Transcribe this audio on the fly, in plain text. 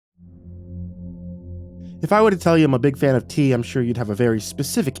If I were to tell you I'm a big fan of tea, I'm sure you'd have a very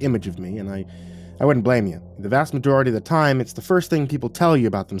specific image of me, and I wouldn't blame you. The vast majority of the time, it's the first thing people tell you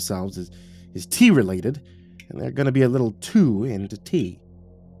about themselves is tea-related, and they're going to be a little too into tea.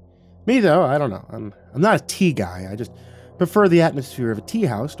 Me, though, I don't know. I'm not a tea guy. I just prefer the atmosphere of a tea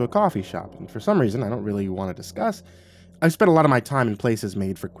house to a coffee shop, and for some reason I don't really want to discuss. I've spent a lot of my time in places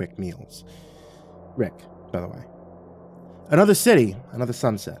made for quick meals. Rick, by the way. Another city, another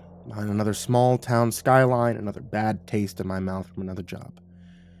sunset. Behind another small town skyline, another bad taste in my mouth from another job.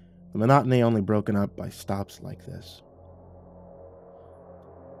 The monotony only broken up by stops like this.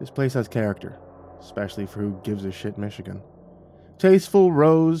 This place has character, especially for who gives a shit Michigan. Tasteful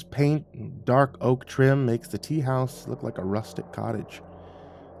rose paint and dark oak trim makes the tea house look like a rustic cottage.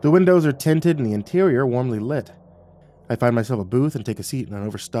 The windows are tinted and the interior warmly lit. I find myself a booth and take a seat in an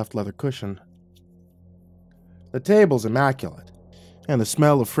overstuffed leather cushion. The table's immaculate, and the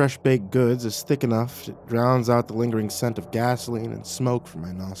smell of fresh-baked goods is thick enough it drowns out the lingering scent of gasoline and smoke from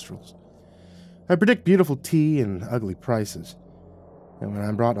my nostrils. I predict beautiful tea and ugly prices, and when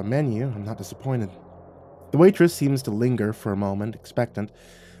I'm brought a menu, I'm not disappointed. The waitress seems to linger for a moment, expectant.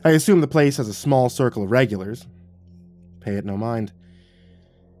 I assume the place has a small circle of regulars. Pay it no mind.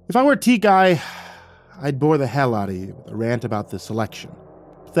 If I were a tea guy, I'd bore the hell out of you with a rant about the selection.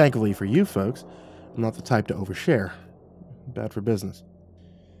 Thankfully for you folks, I'm not the type to overshare. Bad for business.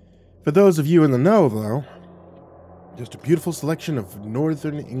 For those of you in the know, though, just a beautiful selection of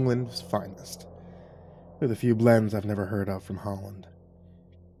Northern England's finest, with a few blends I've never heard of from Holland.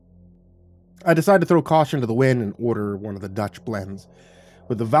 I decide to throw caution to the wind and order one of the Dutch blends,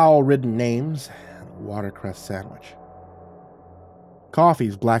 with the vowel-ridden names and a watercress sandwich.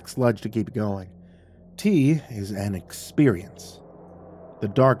 Coffee's black sludge to keep going. Tea is an experience. The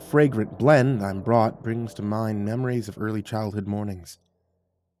dark, fragrant blend I'm brought brings to mind memories of early childhood mornings.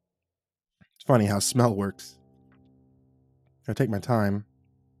 It's funny how smell works. I take my time.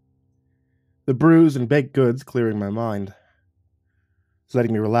 The brews and baked goods clearing my mind. It's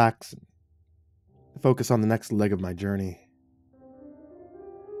letting me relax and focus on the next leg of my journey.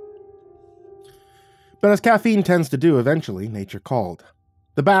 But as caffeine tends to do, eventually, nature called.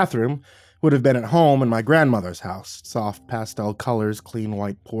 The bathroom would have been at home in my grandmother's house. Soft pastel colors, clean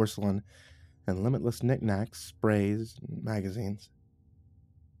white porcelain, and limitless knickknacks, sprays, and magazines.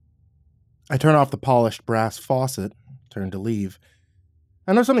 I turn off the polished brass faucet, turn to leave.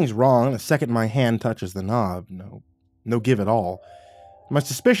 I know something's wrong the second my hand touches the knob. No give at all. My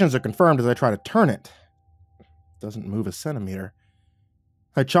suspicions are confirmed as I try to turn it. It doesn't move a centimeter.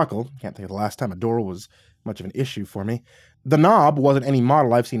 I chuckle. Can't think of the last time a door was much of an issue for me. The knob wasn't any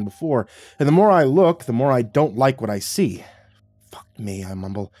model I've seen before, and the more I look, the more I don't like what I see. Fuck me, I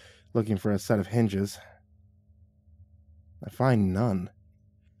mumble, looking for a set of hinges. I find none.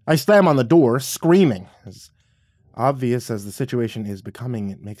 I slam on the door, screaming. As obvious as the situation is becoming,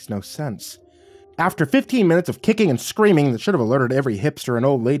 it makes no sense. After 15 minutes of kicking and screaming that should have alerted every hipster and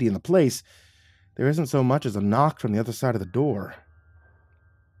old lady in the place, there isn't so much as a knock from the other side of the door.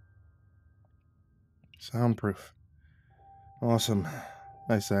 Soundproof. Awesome,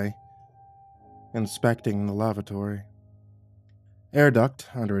 I say, inspecting the lavatory. Air duct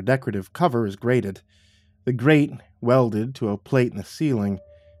under a decorative cover is grated. The grate welded to a plate in the ceiling.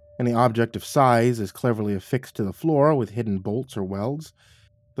 Any object of size is cleverly affixed to the floor with hidden bolts or welds.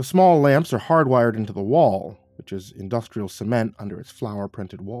 The small lamps are hardwired into the wall, which is industrial cement under its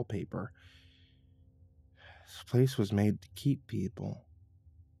flower-printed wallpaper. This place was made to keep people.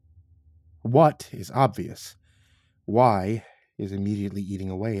 What is obvious? Why is immediately eating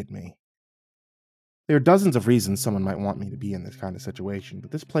away at me? There are dozens of reasons someone might want me to be in this kind of situation,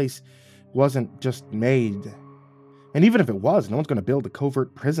 but this place wasn't just made. And even if it was, no one's going to build a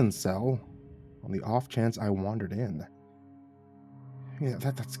covert prison cell on the off chance I wandered in. Yeah,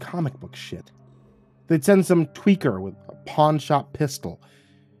 that's comic book shit. They'd send some tweaker with a pawn shop pistol.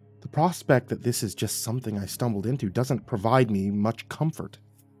 The prospect that this is just something I stumbled into doesn't provide me much comfort.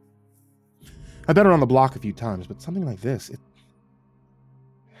 I've been around the block a few times, but something like this,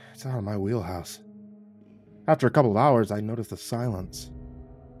 it's out of my wheelhouse. After a couple of hours, I noticed the silence.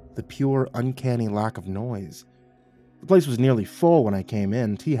 The pure, uncanny lack of noise. The place was nearly full when I came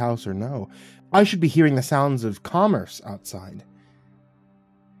in, tea house or no. I should be hearing the sounds of commerce outside.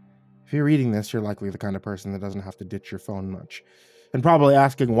 If you're reading this, you're likely the kind of person that doesn't have to ditch your phone much, and probably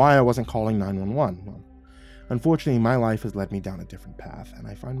asking why I wasn't calling 911. Well, unfortunately, my life has led me down a different path, and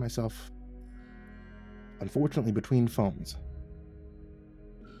I find myself, unfortunately, between phones.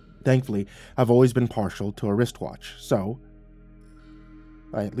 Thankfully, I've always been partial to a wristwatch, so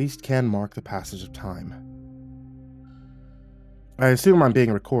I at least can mark the passage of time. I assume I'm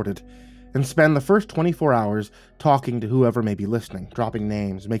being recorded, and spend the first 24 hours talking to whoever may be listening, dropping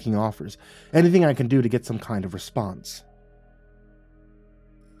names, making offers, anything I can do to get some kind of response.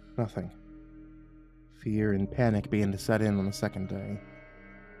 Nothing. Fear and panic begin to set in on the second day.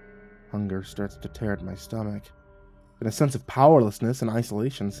 Hunger starts to tear at my stomach, and a sense of powerlessness and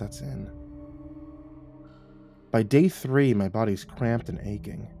isolation sets in. By day 3, my body's cramped and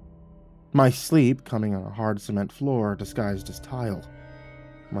aching. My sleep coming on a hard cement floor disguised as tile.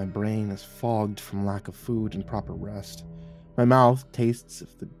 My brain is fogged from lack of food and proper rest. My mouth tastes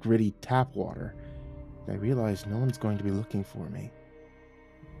of the gritty tap water, and I realize no one's going to be looking for me.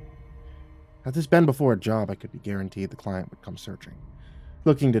 Had this been before a job, I could be guaranteed the client would come searching,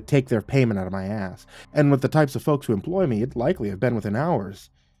 looking to take their payment out of my ass, and with the types of folks who employ me, it'd likely have been within hours.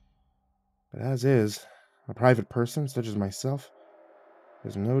 But as is, a private person such as myself,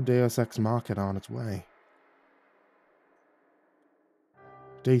 there's no Deus Ex Machina on its way.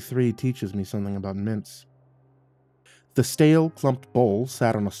 Day 3 teaches me something about mints. The stale, clumped bowl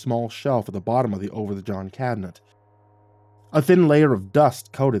sat on a small shelf at the bottom of the over-the-john cabinet. A thin layer of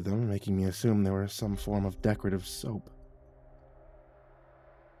dust coated them, making me assume they were some form of decorative soap.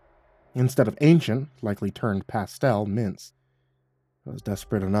 Instead of ancient, likely turned pastel, mints, I was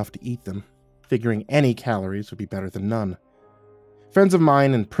desperate enough to eat them, figuring any calories would be better than none. Friends of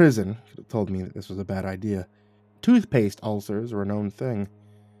mine in prison could have told me that this was a bad idea. Toothpaste ulcers are a known thing.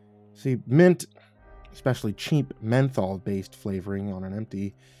 See, mint, especially cheap menthol-based flavoring on an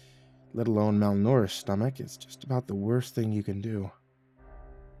empty, let alone malnourished stomach, is just about the worst thing you can do.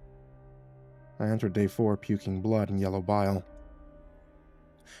 I entered day 4 puking blood and yellow bile.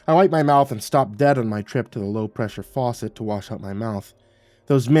 I wiped my mouth and stopped dead on my trip to the low-pressure faucet to wash out my mouth.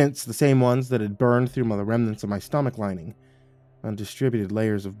 Those mints, the same ones that had burned through the remnants of my stomach lining, undistributed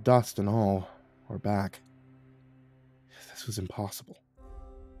layers of dust and all, were back. This was impossible.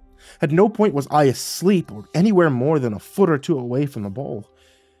 At no point was I asleep or anywhere more than a foot or two away from the bowl.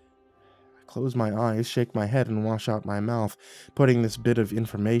 I close my eyes, shake my head, and wash out my mouth, putting this bit of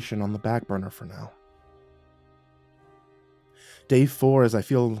information on the back burner for now. Day 4, as I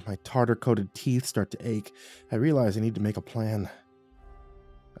feel my tartar-coated teeth start to ache, I realize I need to make a plan.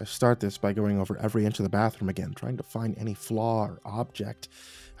 I start this by going over every inch of the bathroom again, trying to find any flaw or object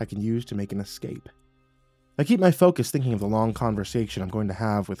I can use to make an escape. I keep my focus thinking of the long conversation I'm going to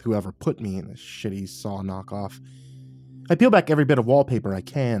have with whoever put me in this shitty Saw knockoff. I peel back every bit of wallpaper I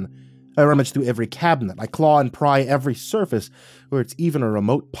can. I rummage through every cabinet. I claw and pry every surface where it's even a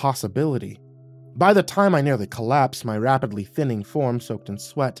remote possibility. By the time I nearly collapse, my rapidly thinning form soaked in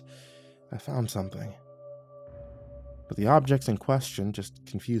sweat, I found something. But the objects in question just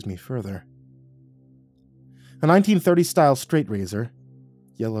confused me further. A 1930s-style straight razor,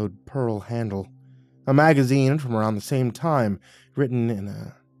 yellowed pearl handle, a magazine from around the same time, written in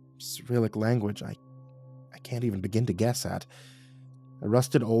a Cyrillic language I can't even begin to guess at, a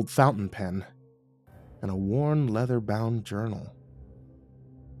rusted old fountain pen, and a worn leather-bound journal.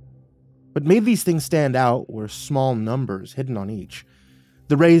 What made these things stand out were small numbers hidden on each.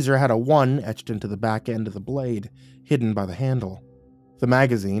 The razor had a 1 etched into the back end of the blade, hidden by the handle. The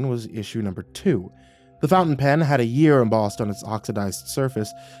magazine was issue number 2. The fountain pen had a year embossed on its oxidized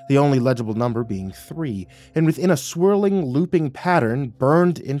surface, the only legible number being 3, and within a swirling, looping pattern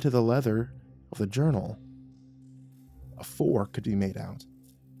burned into the leather of the journal, a 4 could be made out.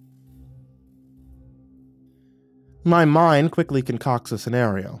 My mind quickly concocts a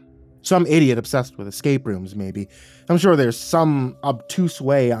scenario. Some idiot obsessed with escape rooms, maybe. I'm sure there's some obtuse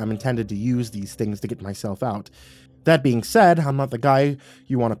way I'm intended to use these things to get myself out. That being said, I'm not the guy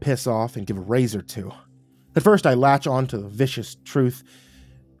you want to piss off and give a razor to. At first, I latch on to the vicious truth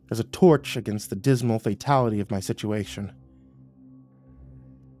as a torch against the dismal fatality of my situation.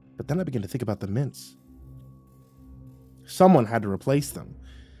 But then I begin to think about the mints. Someone had to replace them.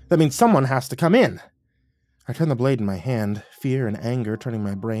 That means someone has to come in. I turn the blade in my hand, fear and anger turning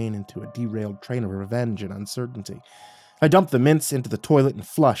my brain into a derailed train of revenge and uncertainty. I dump the mints into the toilet and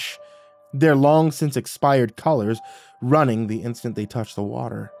flush, their long-since-expired colors running the instant they touch the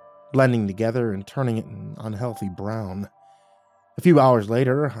water, blending together and turning it an unhealthy brown. A few hours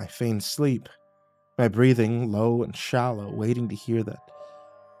later, I feign sleep, my breathing low and shallow, waiting to hear that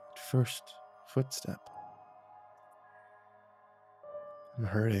first footstep. I'm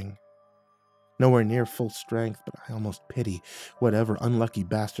hurting. Nowhere near full strength, but I almost pity whatever unlucky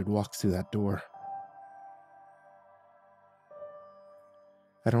bastard walks through that door.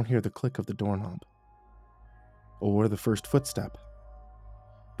 I don't hear the click of the doorknob, or the first footstep,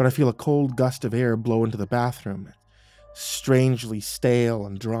 but I feel a cold gust of air blow into the bathroom, strangely stale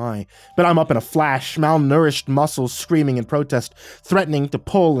and dry. But I'm up in a flash, malnourished muscles screaming in protest, threatening to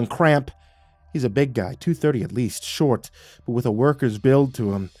pull and cramp. He's a big guy, 230 at least, short, but with a worker's build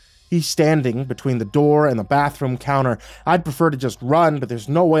to him. He's standing between the door and the bathroom counter. I'd prefer to just run, but there's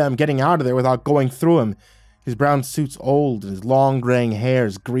no way I'm getting out of there without going through him. His brown suit's old, and his long graying hair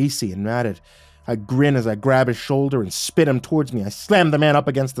is greasy and matted. I grin as I grab his shoulder and spin him towards me. I slam the man up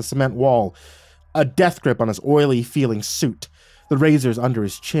against the cement wall. A death grip on his oily-feeling suit. The razor's under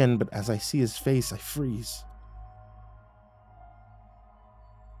his chin, but as I see his face, I freeze.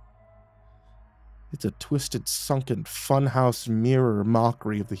 It's a twisted, sunken, funhouse mirror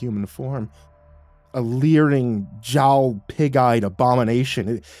mockery of the human form. A leering, jowl, pig-eyed abomination.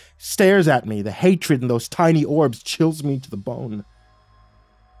 It stares at me. The hatred in those tiny orbs chills me to the bone.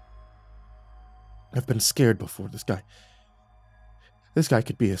 I've been scared before. This guy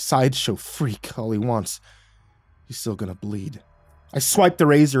could be a sideshow freak all he wants. He's still gonna bleed. I swipe the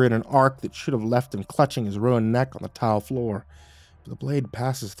razor in an arc that should have left him clutching his ruined neck on the tile floor. But the blade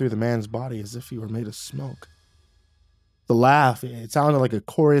passes through the man's body as if he were made of smoke. The laugh, it sounded like a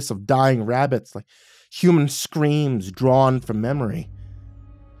chorus of dying rabbits, like human screams drawn from memory.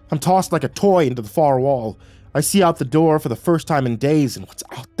 I'm tossed like a toy into the far wall. I see out the door for the first time in days, and what's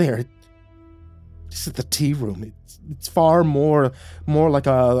out there? This is the tea room. It's far more like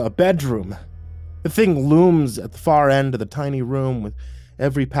a bedroom. The thing looms at the far end of the tiny room. With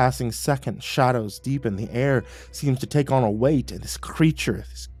every passing second, shadows deepen. The air seems to take on a weight, and this creature,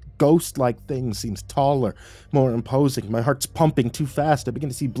 this ghost-like thing, seems taller, more imposing. My heart's pumping too fast. I begin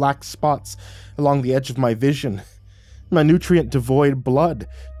to see black spots along the edge of my vision. My nutrient-devoid blood,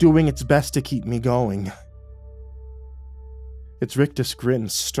 doing its best to keep me going. Its rictus grin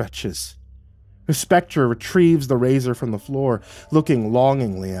stretches. The spectre retrieves the razor from the floor, looking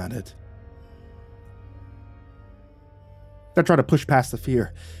longingly at it. I try to push past the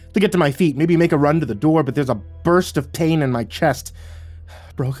fear, to get to my feet, maybe make a run to the door, but there's a burst of pain in my chest.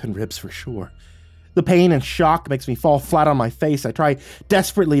 Broken ribs for sure. The pain and shock makes me fall flat on my face. I try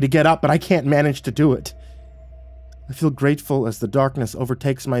desperately to get up, but I can't manage to do it. I feel grateful as the darkness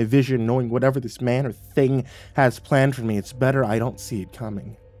overtakes my vision, knowing whatever this man or thing has planned for me, it's better I don't see it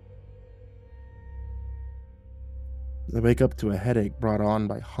coming. I wake up to a headache brought on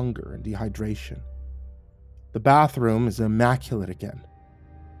by hunger and dehydration. The bathroom is immaculate again.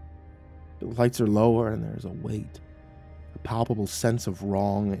 The lights are lower and there is a weight, a palpable sense of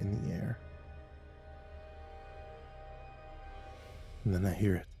wrong in the air. And then I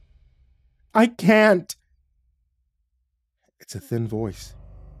hear it. I can't! It's a thin voice.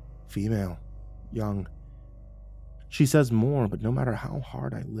 Female. Young. She says more, but no matter how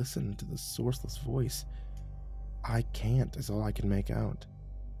hard I listen to the sourceless voice, I can't is all I can make out.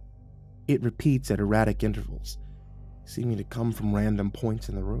 It repeats at erratic intervals, seeming to come from random points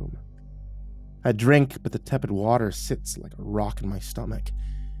in the room. I drink, but the tepid water sits like a rock in my stomach,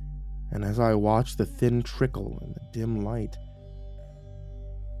 and as I watch the thin trickle in the dim light,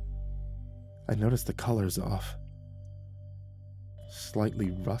 I notice the color's off.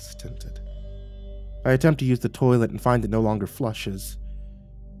 Slightly rust-tinted. I attempt to use the toilet and find it no longer flushes.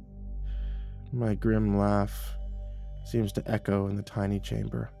 My grim laugh seems to echo in the tiny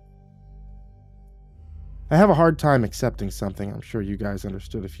chamber. I have a hard time accepting something I'm sure you guys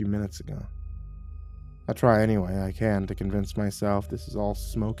understood a few minutes ago. I try any way I can to convince myself this is all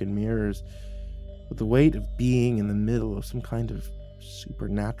smoke and mirrors, but the weight of being in the middle of some kind of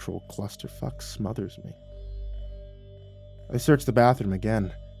supernatural clusterfuck smothers me. I search the bathroom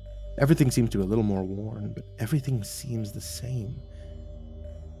again. Everything seems to be a little more worn, but everything seems the same,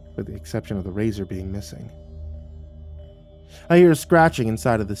 with the exception of the razor being missing. I hear a scratching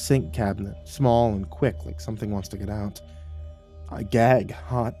inside of the sink cabinet, small and quick, like something wants to get out. I gag,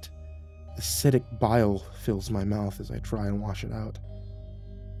 hot. Acidic bile fills my mouth as I try and wash it out.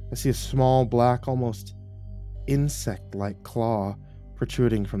 I see a small, black, almost insect-like claw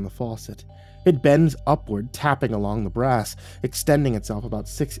protruding from the faucet. It bends upward, tapping along the brass, extending itself about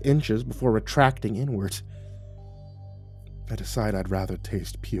 6 inches before retracting inward. I decide I'd rather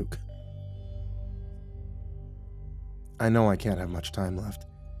taste puke. I know I can't have much time left.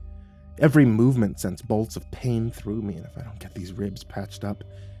 Every movement sends bolts of pain through me, and if I don't get these ribs patched up,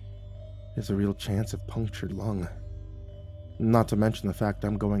 there's a real chance of punctured lung. Not to mention the fact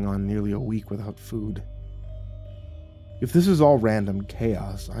I'm going on nearly a week without food. If this is all random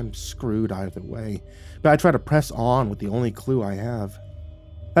chaos, I'm screwed either way, but I try to press on with the only clue I have.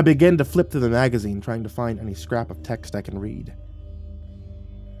 I begin to flip through the magazine, trying to find any scrap of text I can read.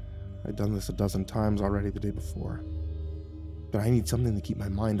 I'd done this a dozen times already the day before. But I need something to keep my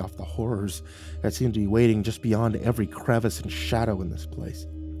mind off the horrors that seem to be waiting just beyond every crevice and shadow in this place.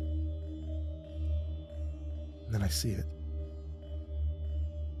 And then I see it.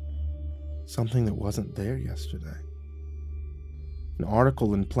 something that wasn't there yesterday. An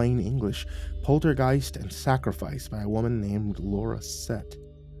article in plain English, Poltergeist and Sacrifice by a woman named Laura Sett.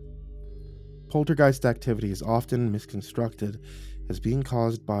 Poltergeist activity is often misconstrued as being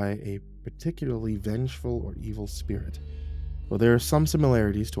caused by a particularly vengeful or evil spirit. While there are some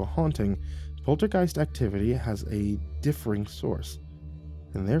similarities to a haunting, poltergeist activity has a differing source,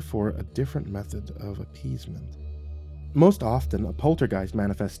 and therefore a different method of appeasement. Most often, a poltergeist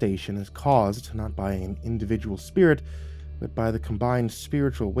manifestation is caused not by an individual spirit, but by the combined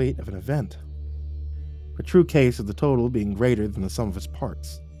spiritual weight of an event. A true case of the total being greater than the sum of its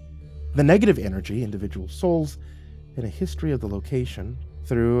parts. The negative energy, individual souls, and a history of the location,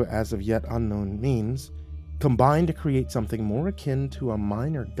 through as of yet unknown means, combine to create something more akin to a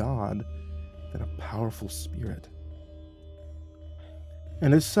minor god than a powerful spirit.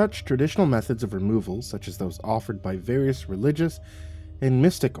 And as such, traditional methods of removal, such as those offered by various religious and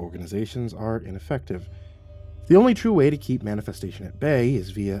mystic organizations, are ineffective. The only true way to keep manifestation at bay is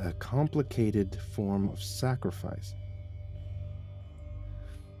via a complicated form of sacrifice,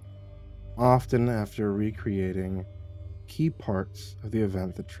 often after recreating key parts of the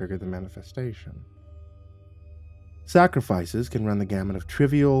event that triggered the manifestation. Sacrifices can run the gamut of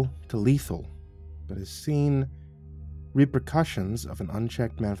trivial to lethal, but as seen, repercussions of an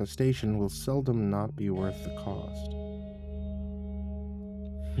unchecked manifestation will seldom not be worth the cost.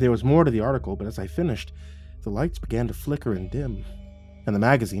 There was more to the article, but as I finished, the lights began to flicker and dim, and the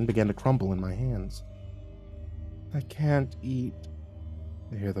magazine began to crumble in my hands. I can't eat.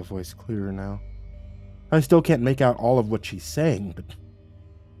 I hear the voice clearer now. I still can't make out all of what she's saying, but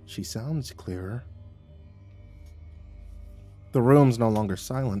she sounds clearer. The room's no longer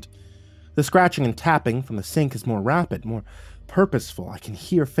silent. The scratching and tapping from the sink is more rapid, more purposeful. I can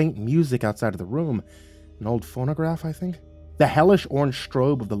hear faint music outside of the room. An old phonograph, I think? The hellish orange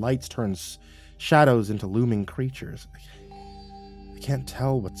strobe of the lights turns shadows into looming creatures. I can't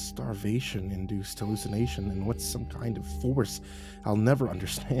tell what's starvation-induced hallucination and what's some kind of force I'll never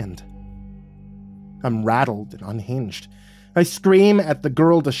understand. I'm rattled and unhinged. I scream at the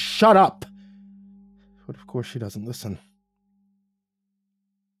girl to shut up, but of course she doesn't listen.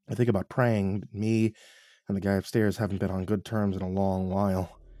 I think about praying, but me and the guy upstairs haven't been on good terms in a long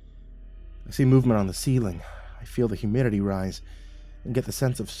while. I see movement on the ceiling. I feel the humidity rise and get the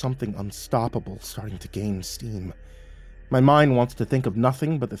sense of something unstoppable starting to gain steam. My mind wants to think of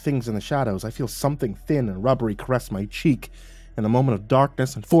nothing but the things in the shadows. I feel something thin and rubbery caress my cheek in a moment of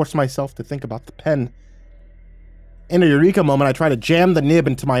darkness and force myself to think about the pen. In a eureka moment, I try to jam the nib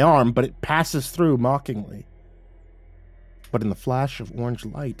into my arm, but it passes through mockingly. But in the flash of orange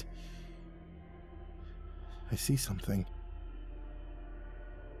light, I see something.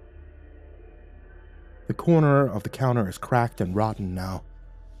 The corner of the counter is cracked and rotten now,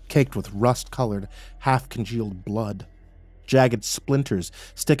 caked with rust-colored, half-congealed blood. Jagged splinters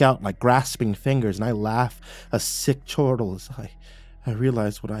stick out like grasping fingers, and I laugh a sick chortle as I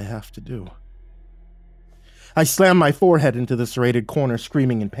realize what I have to do. I slam my forehead into the serrated corner,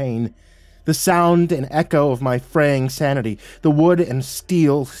 screaming in pain. The sound and echo of my fraying sanity, the wood and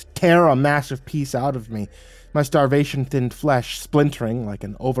steel, tear a massive piece out of me, my starvation-thinned flesh splintering like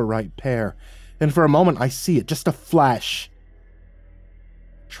an overripe pear. And for a moment I see it, just a flash.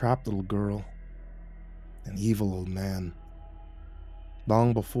 Trapped little girl. An evil old man.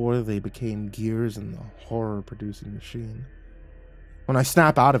 Long before they became gears in the horror-producing machine. When I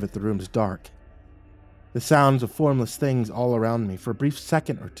snap out of it, the room's dark. The sounds of formless things all around me. For a brief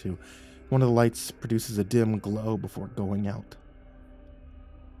second or two, one of the lights produces a dim glow before going out.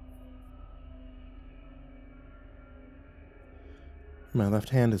 My left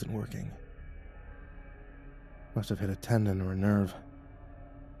hand isn't working. Must have hit a tendon or a nerve.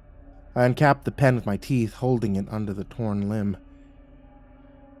 I uncapped the pen with my teeth, holding it under the torn limb.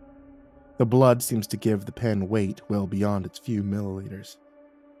 The blood seems to give the pen weight well beyond its few milliliters.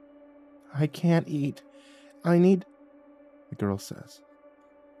 I can't eat. I need... the girl says.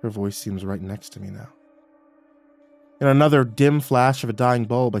 Her voice seems right next to me now. In another dim flash of a dying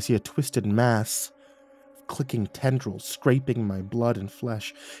bulb, I see a twisted mass of clicking tendrils scraping my blood and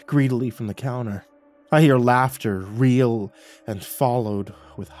flesh greedily from the counter. I hear laughter, real and followed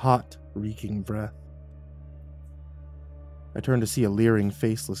with hot, reeking breath. I turn to see a leering,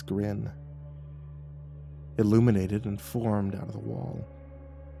 faceless grin, illuminated and formed out of the wall.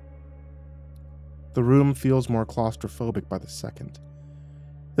 The room feels more claustrophobic by the second.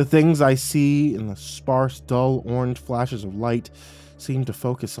 The things I see in the sparse, dull orange flashes of light seem to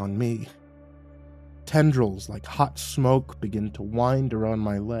focus on me. Tendrils like hot smoke begin to wind around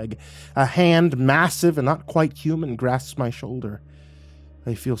my leg. A hand, massive and not quite human, grasps my shoulder.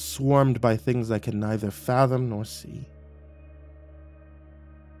 I feel swarmed by things I can neither fathom nor see.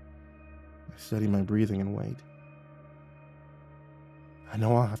 I steady my breathing and wait. I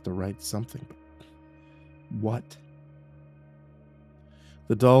know I'll have to write something, but what?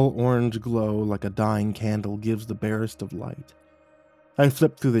 The dull orange glow, like a dying candle, gives the barest of light. I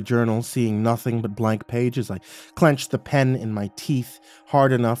flip through the journal, seeing nothing but blank pages. I clench the pen in my teeth,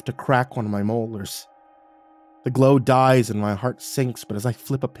 hard enough to crack one of my molars. The glow dies and my heart sinks, but as I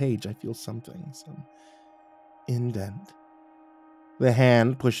flip a page, I feel something, some indent. The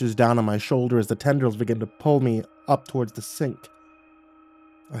hand pushes down on my shoulder as the tendrils begin to pull me up towards the sink.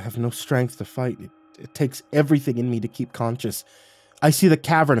 I have no strength to fight. It takes everything in me to keep conscious. I see the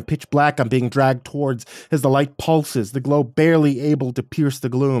cavern of pitch black I'm being dragged towards as the light pulses, the glow barely able to pierce the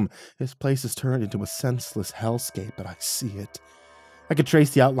gloom. This place is turned into a senseless hellscape, but I see it. I could trace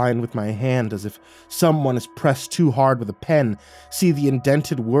the outline with my hand as if someone has pressed too hard with a pen, see the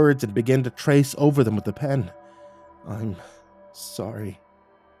indented words and begin to trace over them with the pen. I'm sorry.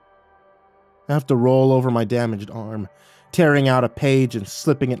 I have to roll over my damaged arm, tearing out a page and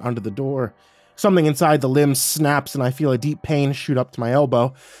slipping it under the door. Something inside the limb snaps and I feel a deep pain shoot up to my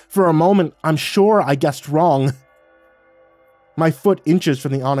elbow. For a moment, I'm sure I guessed wrong. My foot inches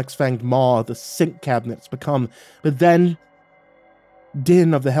from the onyx-fanged maw the sink cabinet's become, but then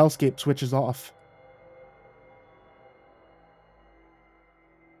din of the hellscape switches off.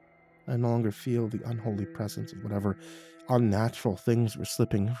 I no longer feel the unholy presence of whatever unnatural things were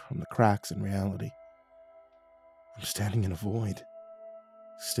slipping from the cracks in reality. I'm standing in a void,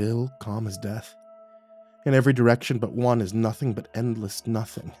 still calm as death. In every direction but one is nothing but endless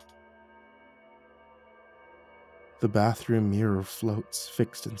nothing. The bathroom mirror floats,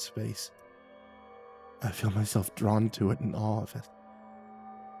 fixed in space. I feel myself drawn to it in awe of it.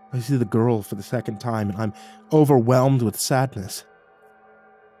 I see the girl for the second time, and I'm overwhelmed with sadness.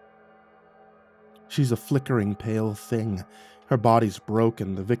 She's a flickering, pale thing. Her body's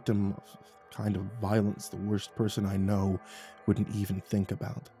broken, the victim of the kind of violence the worst person I know wouldn't even think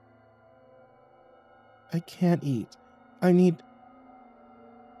about. I can't eat. I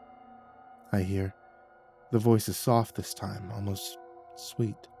hear. The voice is soft this time, almost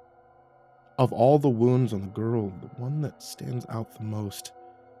sweet. Of all the wounds on the girl, the one that stands out the most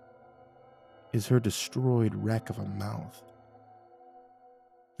is her destroyed wreck of a mouth.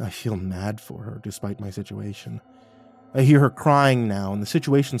 I feel mad for her, despite my situation. I hear her crying now, and the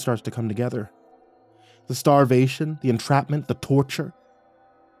situation starts to come together. The starvation, the entrapment, the torture,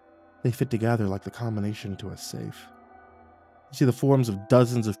 they fit together like the combination to a safe. I see the forms of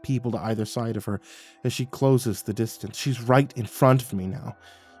dozens of people to either side of her as she closes the distance. She's right in front of me now.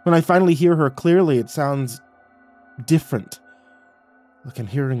 When I finally hear her clearly, it sounds different, like I'm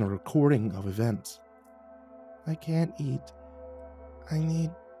hearing a recording of events. I can't eat. I need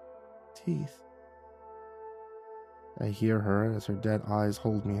teeth. I hear her as her dead eyes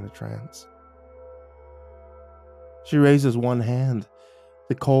hold me in a trance. She raises one hand.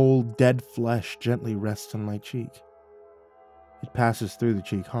 The cold, dead flesh gently rests on my cheek. It passes through the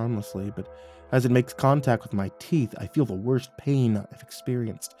cheek harmlessly, but as it makes contact with my teeth, I feel the worst pain I've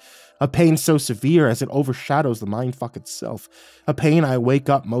experienced. A pain so severe as it overshadows the mindfuck itself. A pain I wake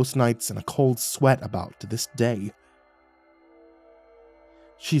up most nights in a cold sweat about to this day.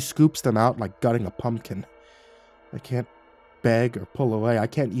 She scoops them out like gutting a pumpkin. I can't beg or pull away. I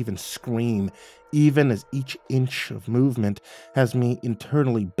can't even scream, even as each inch of movement has me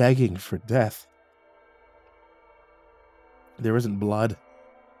internally begging for death. There isn't blood.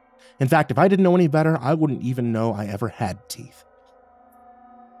 In fact, if I didn't know any better, I wouldn't even know I ever had teeth.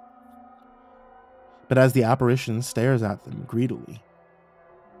 But as the apparition stares at them greedily,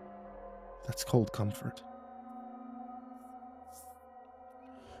 that's cold comfort.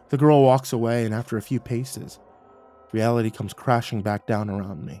 The girl walks away, and after a few paces, reality comes crashing back down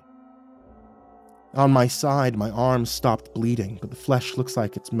around me. On my side, my arms stopped bleeding, but the flesh looks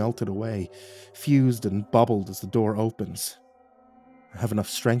like it's melted away, fused and bubbled as the door opens. I have enough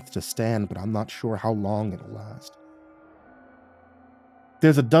strength to stand, but I'm not sure how long it'll last.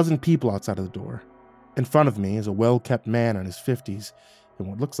 There's a dozen people outside of the door. In front of me is a well-kept man in his 50s, in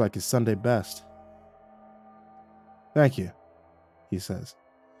what looks like his Sunday best. "Thank you," he says,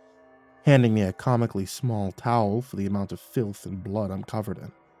 handing me a comically small towel for the amount of filth and blood I'm covered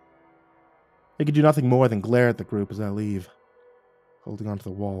in. I can do nothing more than glare at the group as I leave, holding onto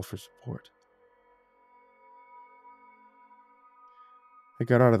the wall for support. I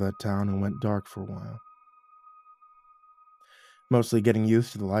got out of that town and went dark for a while. Mostly getting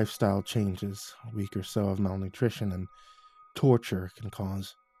used to the lifestyle changes a week or so of malnutrition and torture can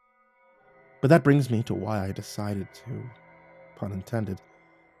cause. But that brings me to why I decided to, pun intended,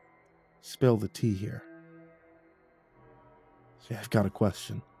 spill the tea here. See, I've got a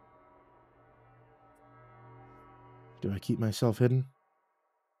question. Do I keep myself hidden?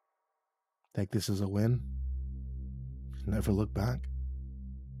 Take this as a win? Never look back?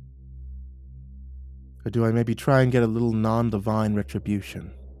 Or do I maybe try and get a little non-divine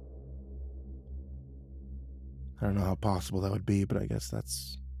retribution? I don't know how possible that would be, but I guess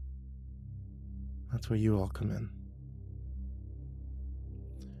that's where you all come in.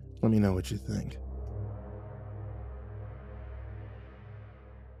 Let me know what you think.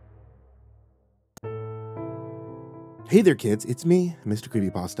 Hey there kids, it's me,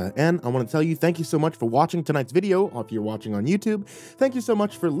 MrCreepyPasta, and I want to tell you thank you so much for watching tonight's video if you're watching on YouTube. Thank you so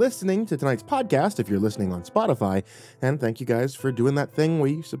much for listening to tonight's podcast if you're listening on Spotify, and thank you guys for doing that thing where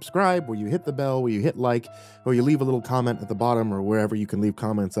you subscribe, where you hit the bell, where you hit like, or you leave a little comment at the bottom or wherever you can leave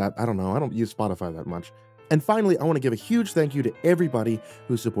comments at. I don't know, I don't use Spotify that much. And finally, I want to give a huge thank you to everybody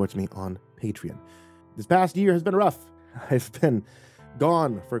who supports me on Patreon. This past year has been rough. I've been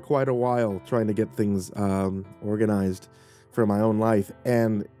gone for quite a while trying to get things organized for my own life,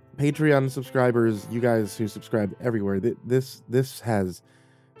 and Patreon subscribers, you guys who subscribe everywhere, this has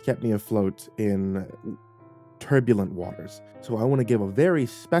kept me afloat in turbulent waters. So I want to give a very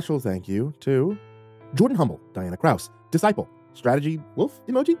special thank you to Jordan Humble, Diana Kraus, Disciple, Strategy Wolf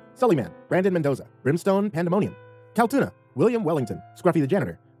Emoji, SullyMan, Brandon Mendoza, BrimstonePandemonium, Caltuna, William Wellington, Scruffy the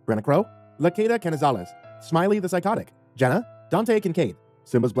Janitor, Brenna LaQueda Canizales, Smiley the Psychotic, Djenna, Dante Kinkade,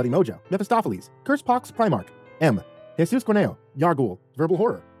 SimbasBloodyMojo, Mephistopheles, CursepoxPrimarch, M, Jesus Cornejo, Yarghoul,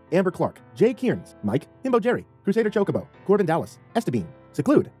 VerbalHorror, Amber Clark, J. Kearns, Mike, himbojerry, CrusaderChocobo, Corbin Dallas, Estebean,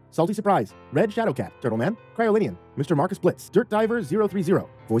 Seclude, Salty Surprise, Red Shadowcat, Turtleman, Cryolinian, Mr. Marcus Blitz, Dirt Diver 030,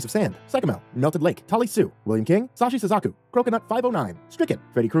 Voice of Sand, Psychomel, Melted Lake, Tali Sue, William King, Sashi Suzaku, Croconut 509, Stricken,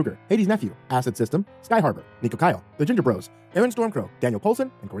 Freddy Krueger, Hades Nephew, Acid System, Sky Harbor, Nico Kyle, The Ginger Bros, Aaron Stormcrow, Daniel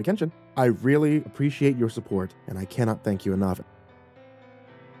Polson, and Corey Kenshin. I really appreciate your support, and I cannot thank you enough.